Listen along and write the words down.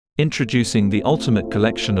Introducing the ultimate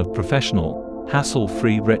collection of professional,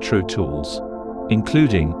 hassle-free retro tools,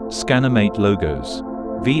 including Scanimate Logos,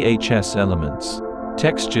 VHS Elements,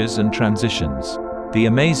 Textures and Transitions, the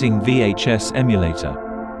amazing VHS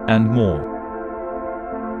Emulator, and more.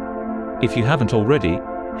 If you haven't already,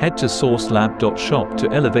 head to sourcelab.shop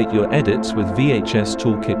to elevate your edits with VHS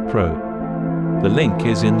Toolkit Pro. The link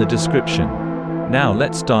is in the description. Now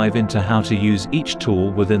let's dive into how to use each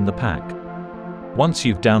tool within the pack. Once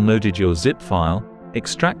you've downloaded your zip file,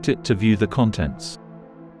 extract it to view the contents.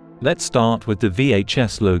 Let's start with the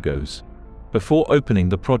VHS logos. Before opening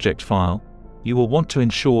the project file, you will want to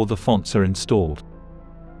ensure the fonts are installed.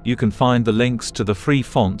 You can find the links to the free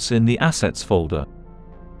fonts in the Assets folder.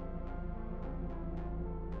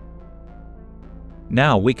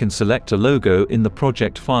 Now we can select a logo in the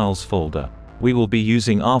Project Files folder. We will be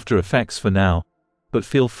using After Effects for now, but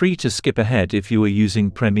feel free to skip ahead if you are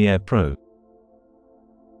using Premiere Pro.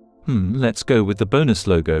 Let's go with the bonus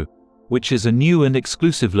logo, which is a new and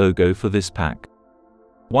exclusive logo for this pack.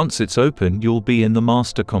 Once it's open, you'll be in the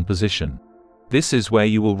master composition. This is where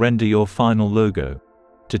you will render your final logo.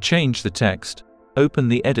 To change the text, open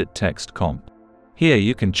the Edit Text comp. Here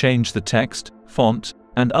you can change the text, font,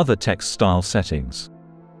 and other text style settings.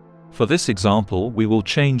 For this example, we will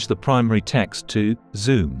change the primary text to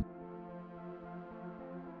Zoom.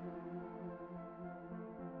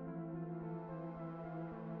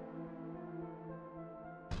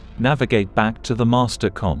 Navigate back to the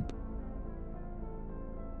master comp.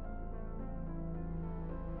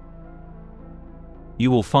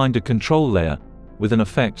 You will find a control layer with an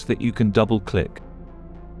effect that you can double-click.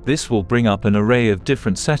 This will bring up an array of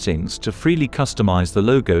different settings to freely customize the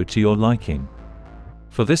logo to your liking.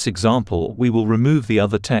 For this example, we will remove the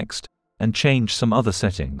other text and change some other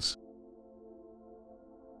settings.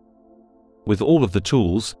 With all of the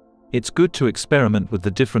tools, it's good to experiment with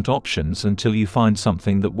the different options until you find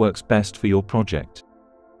something that works best for your project.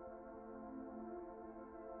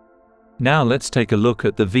 Now let's take a look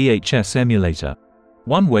at the VHS Emulator.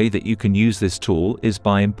 One way that you can use this tool is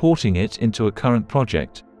by importing it into a current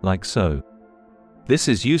project, like so. This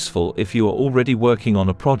is useful if you are already working on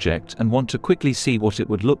a project and want to quickly see what it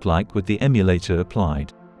would look like with the emulator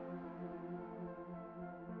applied.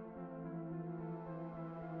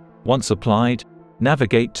 Once applied,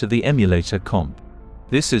 navigate to the emulator comp.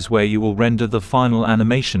 This is where you will render the final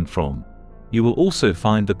animation from. You will also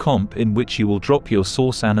find the comp in which you will drop your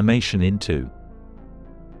source animation into.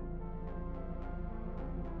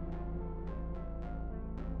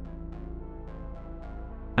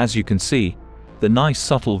 As you can see, the nice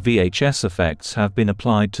subtle VHS effects have been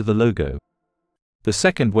applied to the logo. The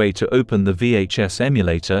second way to open the VHS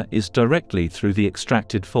emulator is directly through the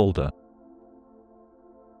extracted folder.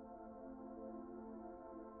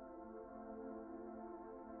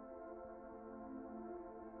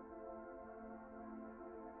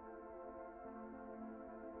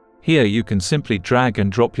 Here you can simply drag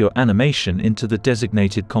and drop your animation into the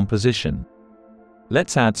designated composition.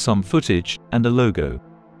 Let's add some footage and a logo.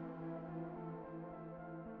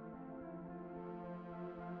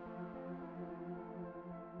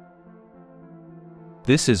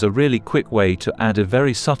 This is a really quick way to add a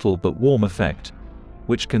very subtle but warm effect,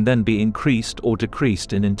 which can then be increased or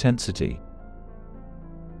decreased in intensity.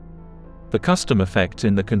 The custom effect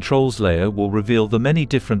in the controls layer will reveal the many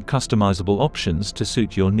different customizable options to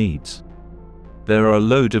suit your needs. There are a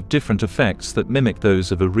load of different effects that mimic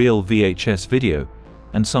those of a real VHS video,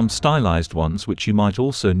 and some stylized ones which you might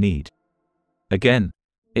also need. Again,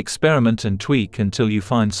 experiment and tweak until you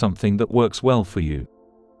find something that works well for you.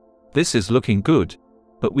 This is looking good,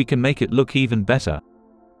 but we can make it look even better.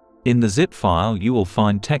 In the zip file you will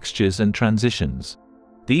find textures and transitions.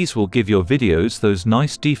 These will give your videos those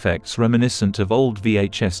nice defects reminiscent of old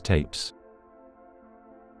VHS tapes.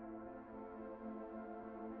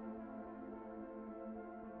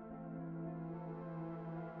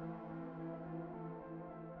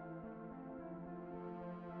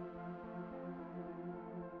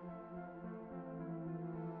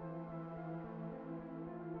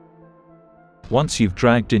 Once you've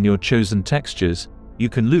dragged in your chosen textures, you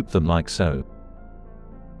can loop them like so.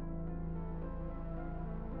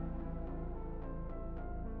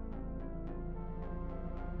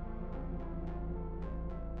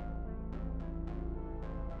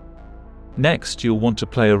 Next, you'll want to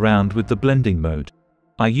play around with the blending mode.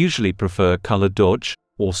 I usually prefer color dodge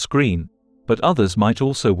or screen, but others might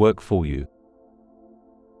also work for you.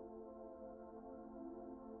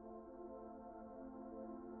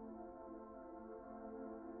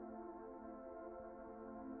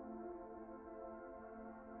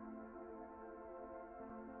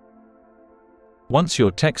 Once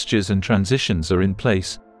your textures and transitions are in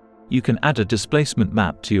place, you can add a displacement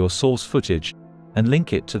map to your source footage and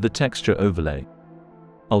link it to the texture overlay.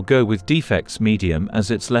 I'll go with Defects Medium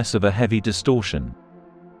as it's less of a heavy distortion.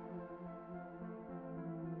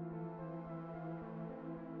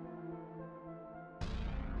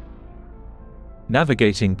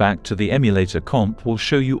 Navigating back to the emulator comp will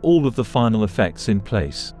show you all of the final effects in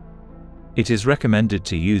place. It is recommended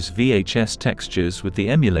to use VHS textures with the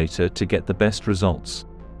emulator to get the best results.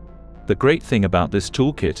 The great thing about this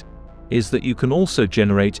toolkit is that you can also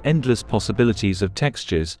generate endless possibilities of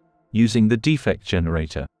textures using the Defect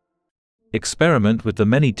Generator. Experiment with the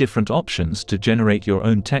many different options to generate your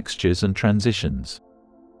own textures and transitions.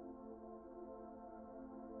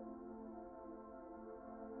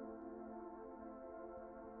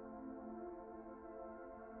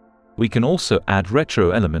 We can also add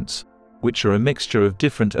retro elements, which are a mixture of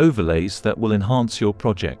different overlays that will enhance your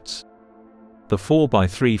projects. The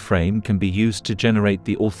 4x3 frame can be used to generate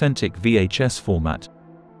the authentic VHS format,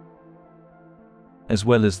 as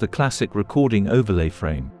well as the classic recording overlay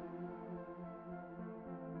frame.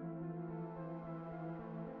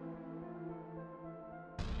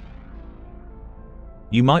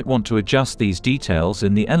 You might want to adjust these details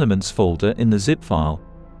in the Elements folder in the zip file,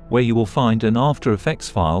 where you will find an After Effects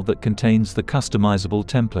file that contains the customizable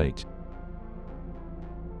template.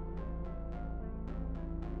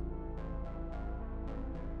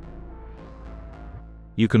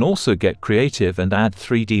 You can also get creative and add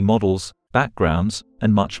 3D models, backgrounds,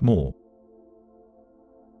 and much more.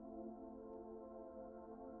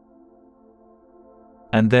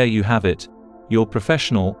 And there you have it, your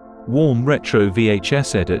professional, warm retro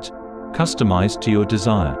VHS edit, customized to your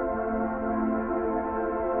desire.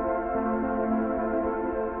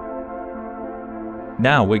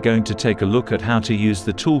 Now we're going to take a look at how to use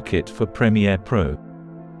the toolkit for Premiere Pro.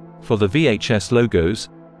 For the VHS logos,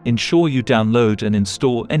 ensure you download and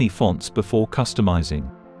install any fonts before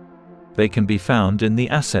customizing. They can be found in the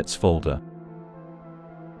Assets folder.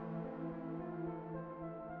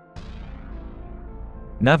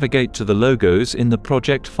 Navigate to the logos in the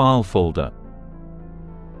Project File folder.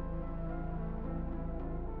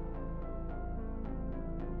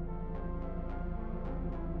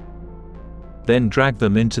 Then drag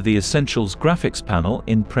them into the Essentials graphics panel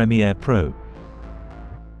in Premiere Pro.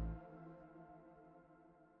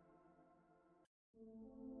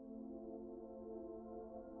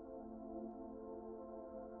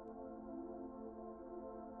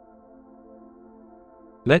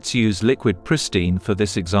 Let's use Liquid Pristine for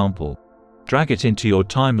this example. Drag it into your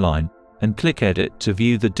timeline and click Edit to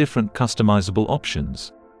view the different customizable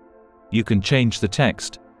options. You can change the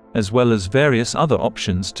text, as well as various other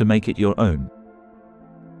options to make it your own.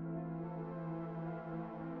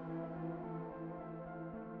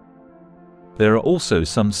 There are also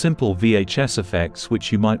some simple VHS effects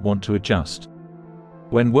which you might want to adjust.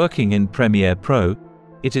 When working in Premiere Pro,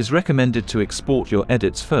 it is recommended to export your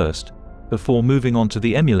edits first, before moving on to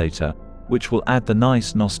the emulator, which will add the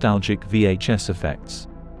nice nostalgic VHS effects.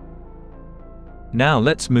 Now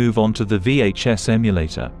let's move on to the VHS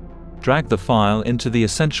Emulator. Drag the file into the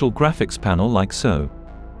Essential Graphics panel like so.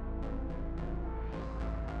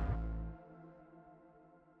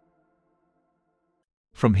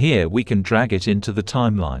 From here we can drag it into the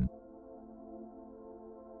timeline.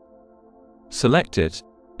 Select it,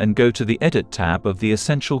 and go to the Edit tab of the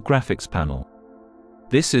Essential Graphics panel.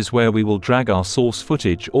 This is where we will drag our source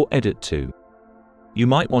footage or edit to. You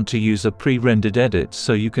might want to use a pre-rendered edit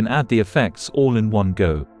so you can add the effects all in one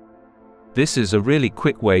go. This is a really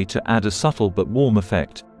quick way to add a subtle but warm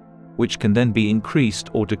effect, which can then be increased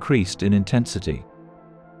or decreased in intensity.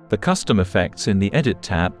 The Custom Effects in the Edit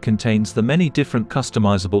tab contains the many different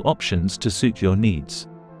customizable options to suit your needs.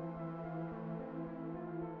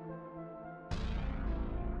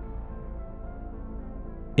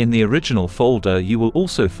 In the original folder you will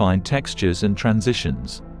also find textures and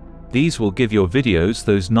transitions. These will give your videos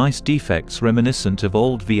those nice defects reminiscent of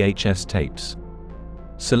old VHS tapes.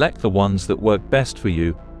 Select the ones that work best for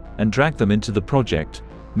you, and drag them into the project,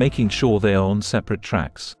 making sure they are on separate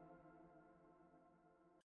tracks.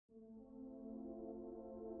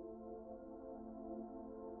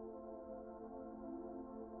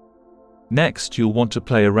 Next you'll want to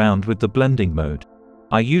play around with the blending mode.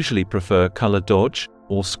 I usually prefer color dodge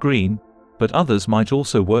or screen, but others might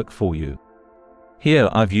also work for you. Here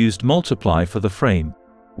I've used multiply for the frame,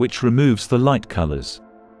 which removes the light colors.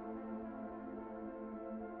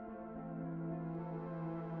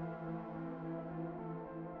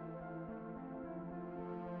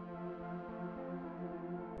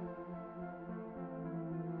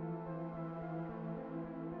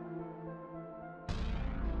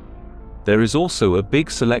 There is also a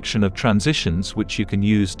big selection of transitions which you can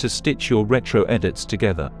use to stitch your retro edits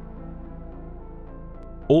together.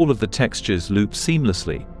 All of the textures loop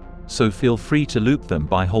seamlessly, so feel free to loop them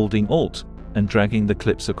by holding Alt and dragging the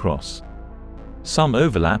clips across. Some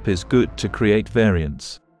overlap is good to create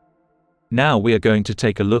variants. Now we are going to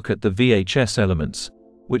take a look at the VHS Elements,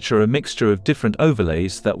 which are a mixture of different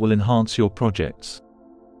overlays that will enhance your projects.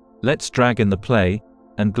 Let's drag in the play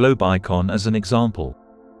and globe icon as an example.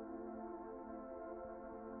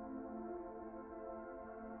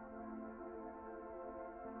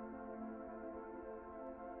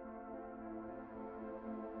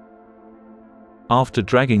 After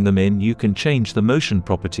dragging them in, you can change the motion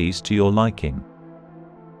properties to your liking.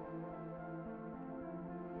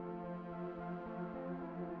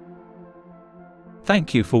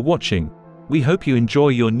 Thank you for watching. We hope you enjoy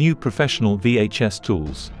your new professional VHS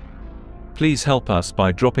tools. Please help us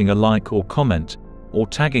by dropping a like or comment, or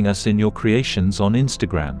tagging us in your creations on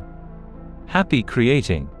Instagram. Happy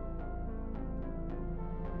creating!